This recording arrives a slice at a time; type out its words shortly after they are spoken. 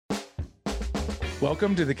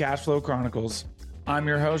Welcome to the Cash Flow Chronicles. I'm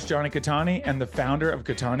your host, Johnny Catani, and the founder of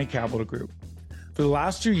Catani Capital Group. For the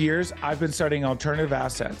last 2 years, I've been studying alternative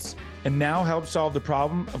assets and now help solve the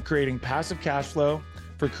problem of creating passive cash flow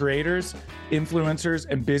for creators, influencers,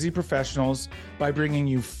 and busy professionals by bringing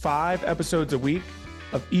you 5 episodes a week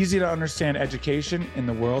of easy to understand education in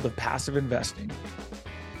the world of passive investing.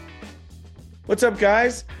 What's up,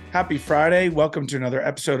 guys? Happy Friday. Welcome to another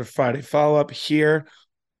episode of Friday Follow-Up here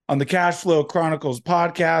on the Cash Flow Chronicles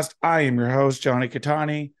podcast. I am your host, Johnny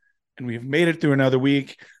Catani, and we've made it through another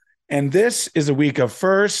week. And this is a week of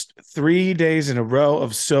first 3 days in a row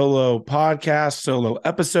of solo podcasts, solo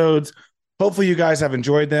episodes. Hopefully you guys have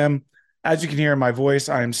enjoyed them. As you can hear in my voice,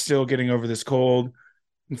 I am still getting over this cold.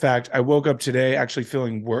 In fact, I woke up today actually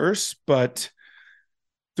feeling worse, but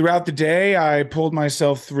throughout the day, I pulled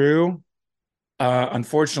myself through.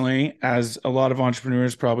 Unfortunately, as a lot of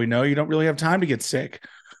entrepreneurs probably know, you don't really have time to get sick.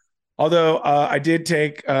 Although I did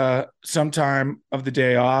take some time of the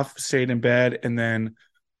day off, stayed in bed, and then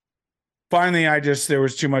finally there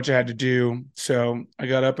was too much I had to do. So I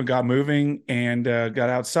got up and got moving and got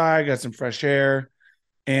outside, got some fresh air,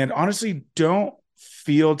 and honestly don't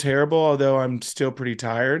feel terrible, although I'm still pretty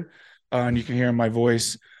tired, and you can hear in my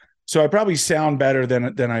voice. So I probably sound better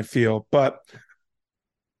than I feel, but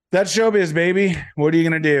that's showbiz, baby. What are you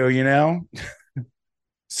going to do, you know?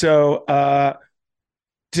 So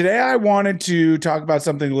today I wanted to talk about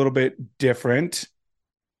something a little bit different.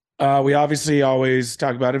 We obviously always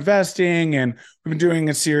talk about investing, and we've been doing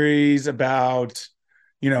a series about,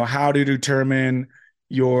 how to determine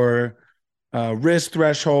your risk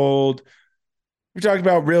threshold. We talked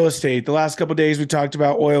about real estate. The last couple of days we talked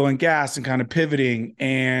about oil and gas and kind of pivoting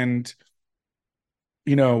and,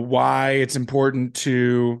 why it's important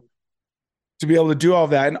to be able to do all of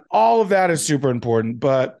that. And all of that is super important.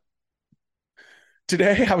 But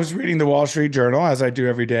today I was reading the Wall Street Journal, as I do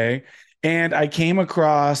every day, and I came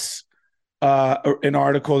across an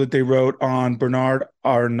article that they wrote on Bernard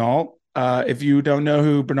Arnault. If you don't know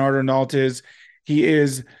who Bernard Arnault is, he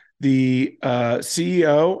is the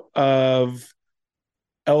CEO of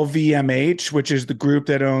LVMH, which is the group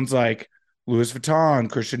that owns like Louis Vuitton,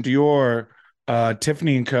 Christian Dior,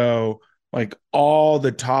 Tiffany & Co., like all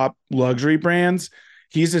the top luxury brands.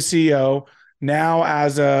 He's the CEO now.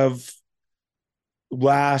 As of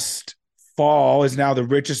last fall, is now the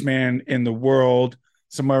richest man in the world,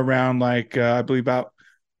 somewhere around like I believe about,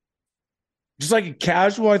 just like a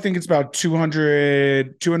casual, I think it's about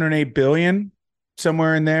 208 billion,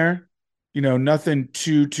 somewhere in there, nothing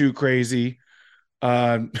too crazy.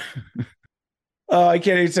 I can't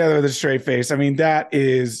even say that with a straight face. I mean, that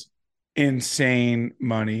is insane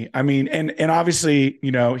money. I mean, and obviously,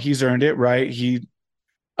 he's earned it, right? He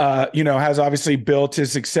has obviously built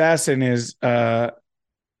his success and is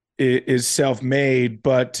self-made,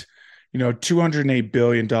 but $208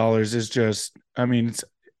 billion is just, I mean,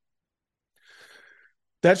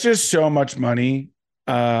 that's just so much money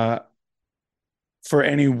for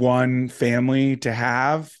any one family to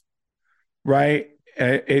have, right?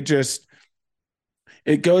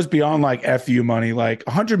 It goes beyond like FU money. Like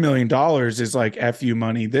 $100 million is like FU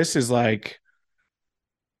money. This is like,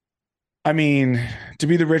 I mean, to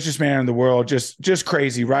be the richest man in the world, just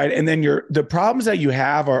crazy, right? And then the problems that you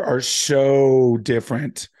have are so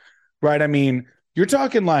different, right? I mean, you're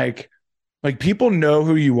talking like people know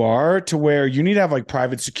who you are to where you need to have like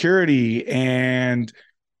private security, and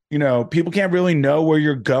people can't really know where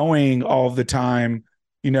you're going all of the time,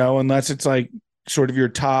 unless it's like sort of your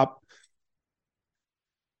top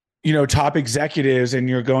executives and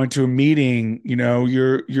you're going to a meeting.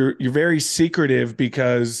 You're very secretive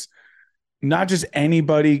because not just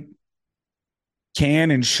anybody can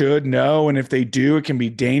and should know. And if they do, it can be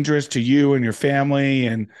dangerous to you and your family,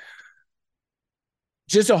 and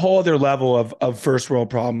just a whole other level of first world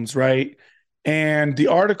problems, right? And the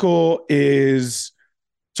article is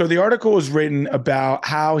written about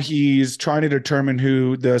how he's trying to determine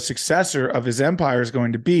who the successor of his empire is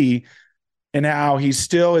going to be, and how he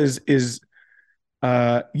still is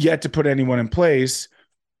yet to put anyone in place.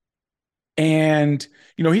 And,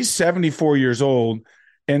 he's 74 years old.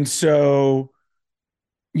 And so,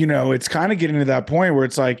 it's kind of getting to that point where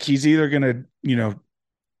it's like, he's either going to,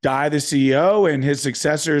 die the CEO and his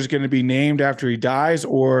successor is going to be named after he dies,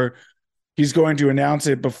 or he's going to announce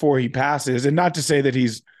it before he passes. And not to say that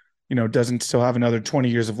he's, doesn't still have another 20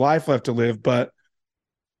 years of life left to live, but,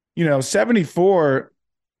 74,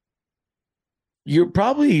 you're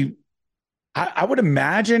probably, I would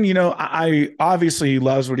imagine, I obviously he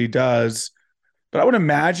loves what he does, but I would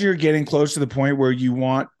imagine you're getting close to the point where you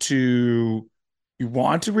want to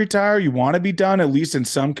retire, you want to be done, at least in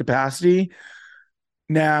some capacity.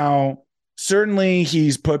 Now, certainly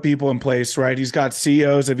he's put people in place, right? He's got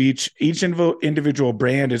CEOs of each individual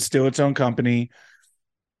brand is still its own company.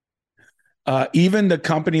 Even the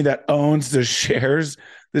company that owns the shares,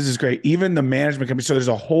 this is great. Even the management company. So there's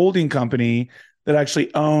a holding company that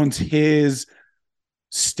actually owns his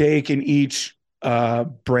stake in each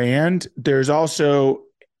brand. It also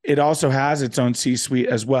has its own C-suite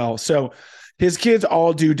as well. So his kids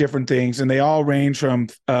all do different things, and they all range from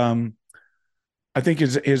I think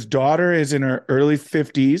his daughter is in her early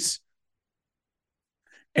 50s,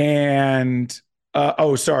 and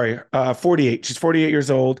 48. She's 48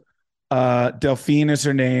 years old. Delphine is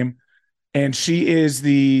her name, and she is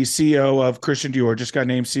the CEO of Christian Dior. Just got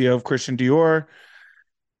named CEO of Christian Dior,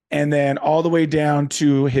 and then all the way down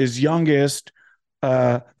to his youngest,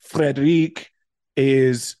 Frederic,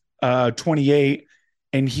 is 28,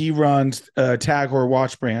 and he runs Tag Heuer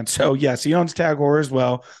watch brand. So yes, he owns Tag Heuer as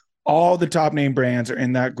well. All the top name brands are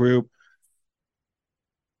in that group.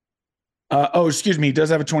 Excuse me. He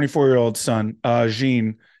does have a 24-year-old son,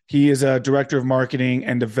 Jean. He is a director of marketing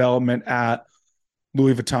and development at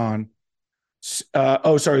Louis Vuitton.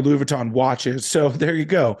 Louis Vuitton watches. So there you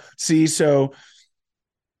go. See, so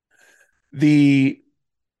the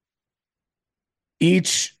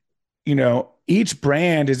each, each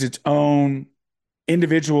brand is its own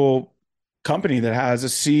individual company that has a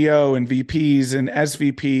CEO and VPs and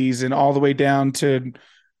SVPs and all the way down to,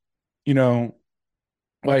 you know,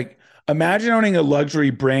 like imagine owning a luxury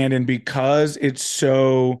brand, and because it's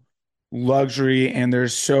so luxury and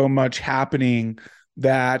there's so much happening,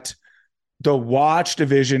 that the watch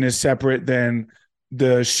division is separate than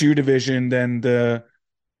the shoe division, than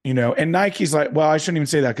and Nike's like, well, I shouldn't even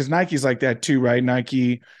say that because Nike's like that too, right?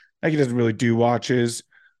 Nike doesn't really do watches,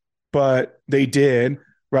 but they did,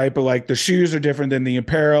 right? But like the shoes are different than the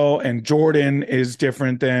apparel, and Jordan is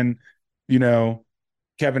different than, you know,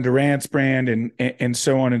 Kevin Durant's brand, and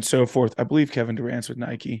so on and so forth. I believe Kevin Durant's with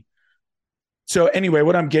Nike. So anyway,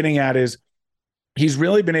 what I'm getting at is he's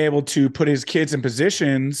really been able to put his kids in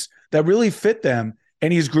positions that really fit them,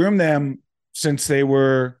 and he's groomed them since they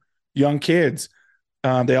were young kids.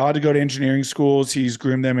 They all had to go to engineering schools. He's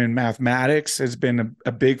groomed them in mathematics, has been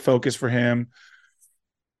a big focus for him.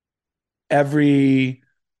 Every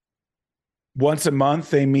once a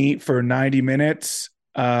month, they meet for 90 minutes,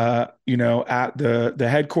 at the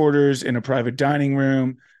headquarters in a private dining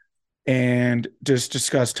room, and just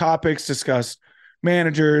discuss topics, discuss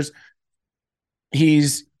managers.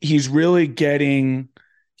 He's really getting,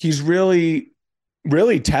 he's really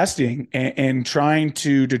testing and trying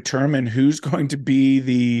to determine who's going to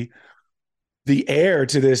be the heir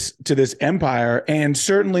to this empire. And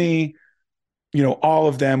certainly, all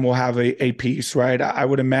of them will have a piece, right? I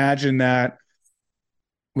would imagine that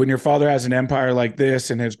when your father has an empire like this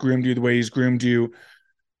and has groomed you the way he's groomed you,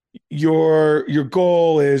 your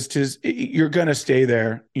goal is you're going to stay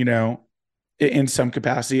there, in some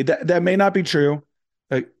capacity. That may not be true.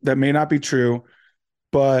 That may not be true,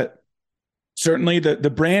 but certainly the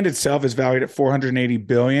brand itself is valued at 480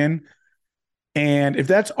 billion. And if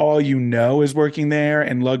that's all is working there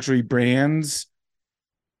and luxury brands,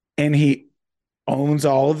 and he owns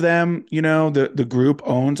all of them, the group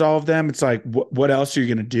owns all of them, it's like, what else are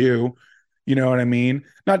you going to do? You know what I mean?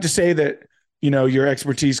 Not to say that, your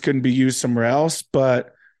expertise couldn't be used somewhere else,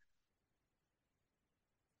 but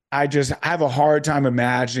I just have a hard time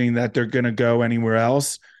imagining that they're going to go anywhere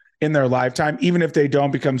else in their lifetime, even if they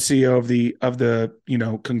don't become CEO of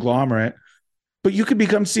the conglomerate. But you could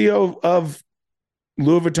become CEO of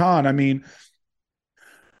Louis Vuitton. I mean,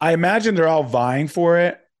 I imagine they're all vying for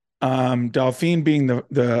it. Delphine being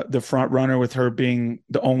the front runner, with her being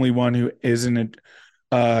the only one who isn't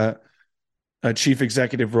a chief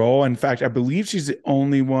executive role. In fact, I believe she's the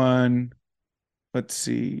only one. Let's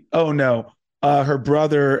see. Oh no, her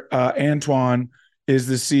brother Antoine is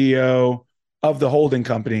the CEO of the holding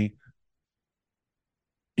company.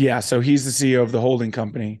 Yeah, so he's the CEO of the holding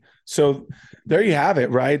company. So there you have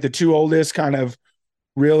it, right? The two oldest, kind of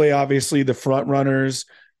really obviously the front runners.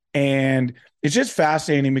 And it's just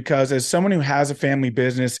fascinating because as someone who has a family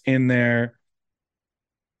business in their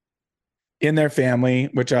family,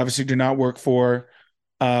 which obviously do not work for,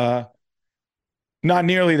 not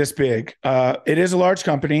nearly this big. It is a large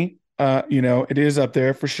company. It is up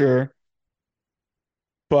there for sure.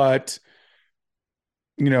 But,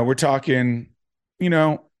 we're talking,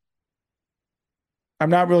 I'm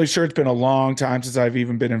not really sure. It's been a long time since I've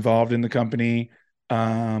even been involved in the company.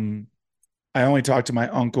 I only talked to my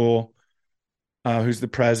uncle, who's the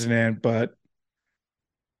president, but,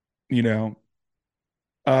 you know,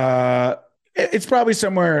 it's probably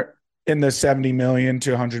somewhere. in the 70 million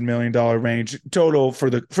to $100 million range total for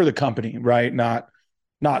the company, right? Not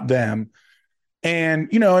them.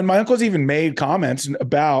 And, and my uncle's even made comments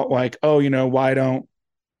about like, oh, why don't,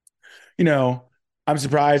 you know, I'm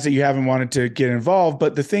surprised that you haven't wanted to get involved.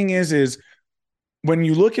 But the thing is when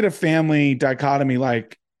you look at a family dichotomy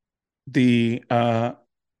like the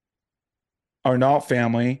Arnault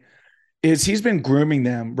family, is he's been grooming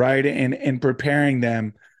them, right? And preparing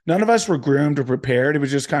them. None of us were groomed or prepared. It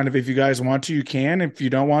was just kind of, if you guys want to, you can. If you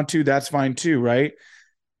don't want to, that's fine too, right?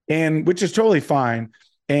 And which is totally fine.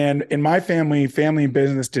 And in my family and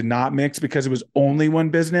business did not mix because it was only one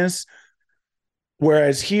business.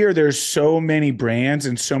 Whereas here, there's so many brands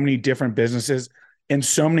and so many different businesses and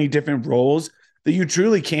so many different roles that you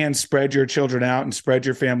truly can spread your children out and spread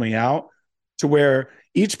your family out to where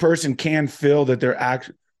each person can feel that they're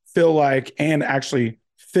feel like and actually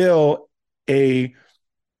fill a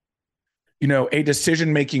a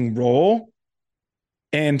decision-making role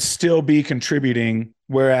and still be contributing.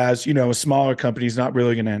 Whereas, a smaller company is not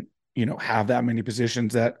really going to, have that many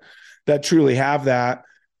positions that truly have that.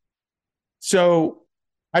 So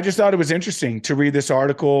I just thought it was interesting to read this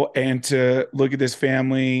article and to look at this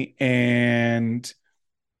family and,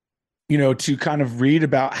 to kind of read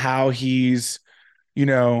about how he's,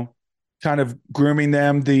 kind of grooming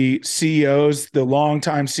them, the CEOs, the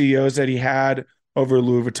longtime CEOs that he had over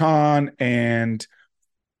Louis Vuitton and,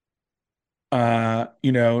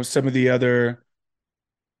 some of the other,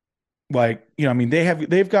 like, I mean,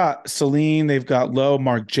 they've got Celine, they've got Lowe,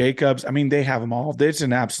 Marc Jacobs. I mean, they have them all. There's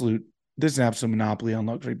an absolute monopoly on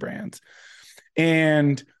luxury brands.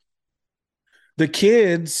 And the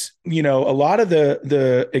kids, a lot of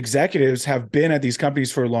the executives have been at these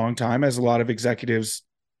companies for a long time, as a lot of executives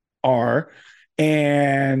are.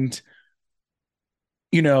 And,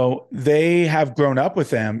 they have grown up with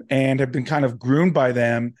them and have been kind of groomed by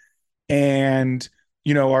them and,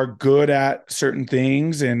 are good at certain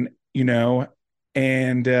things and,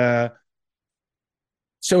 and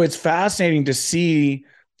so it's fascinating to see,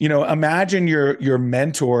 imagine your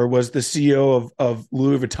mentor was the CEO of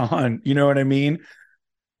Louis Vuitton. You know what I mean?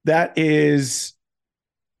 That's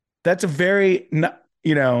a very,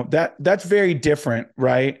 that's very different,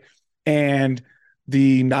 right? And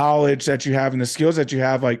the knowledge that you have and the skills that you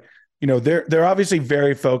have, like, they're obviously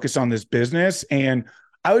very focused on this business. And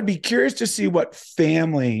I would be curious to see what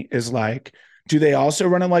family is like. Do they also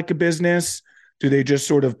run it like a business? Do they just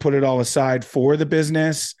sort of put it all aside for the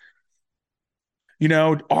business?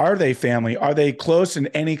 Are they family? Are they close in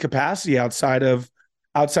any capacity outside of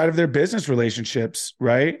their business relationships,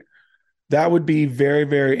 right? That would be very,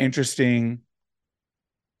 very interesting.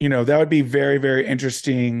 That would be very, very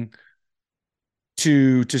interesting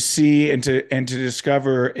to see and to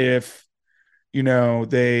discover if,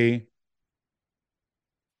 they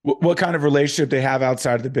what kind of relationship they have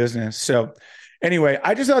outside of the business. So anyway,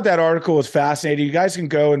 I just thought that article was fascinating. You guys can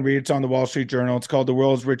go and read it. It's on the Wall Street Journal. It's called The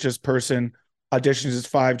World's Richest Person Auditions His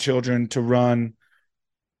 5 Children to Run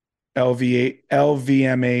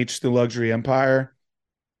LVMH, the luxury empire.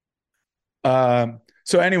 So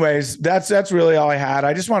anyways, that's really all I had.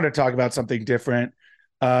 I just wanted to talk about something different.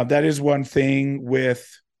 That is one thing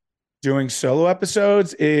with doing solo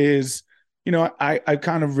episodes is, I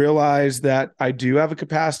kind of realized that I do have a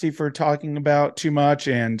capacity for talking about too much,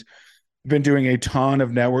 and been doing a ton of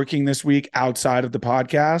networking this week outside of the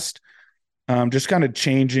podcast. Just kind of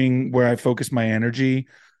changing where I focus my energy.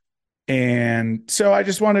 And so I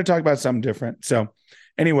just wanted to talk about something different. So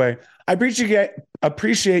anyway, I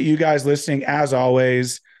appreciate you guys listening as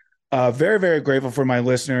always. Very, very grateful for my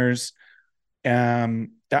listeners. I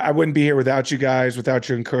wouldn't be here without you guys, without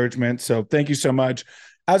your encouragement. So thank you so much.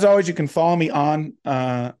 As always, you can follow me on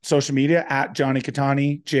social media at Johnny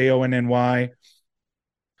Cattani, JONNY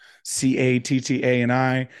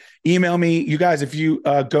CATTANI. Email me, you guys. If you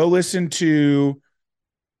go listen to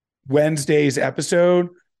Wednesday's episode,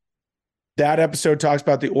 that episode talks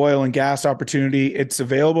about the oil and gas opportunity. It's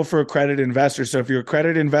available for accredited investors. So if you're a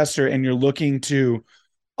accredited investor and you're looking to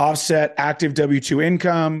offset active W-2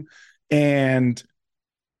 income and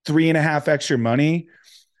 3.5x your money,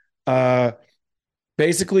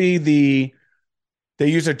 basically in the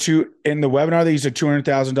webinar, they use a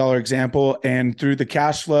 $200,000 example, and through the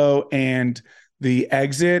cash flow and the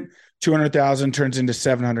exit, 200,000 turns into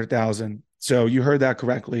 700,000. So you heard that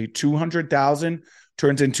correctly. 200,000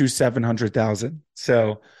 turns into 700,000.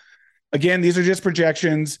 So again, these are just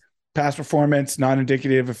projections, past performance, not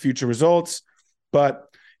indicative of future results, but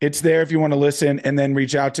it's there if you want to listen and then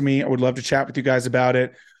reach out to me. I would love to chat with you guys about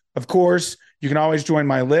it. Of course, you can always join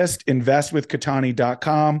my list,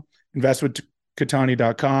 investwithcattani.com,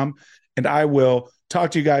 investwithcattani.com, and I will Talk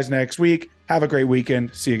to you guys next week. Have a great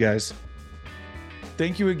weekend. See you guys.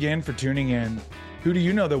 Thank you again for tuning in. Who do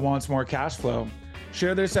you know that wants more cash flow?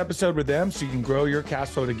 Share this episode with them so you can grow your cash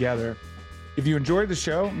flow together. If you enjoyed the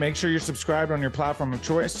show, make sure you're subscribed on your platform of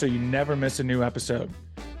choice so you never miss a new episode.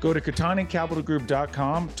 Go to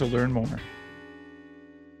katanicapitalgroup.com to learn more.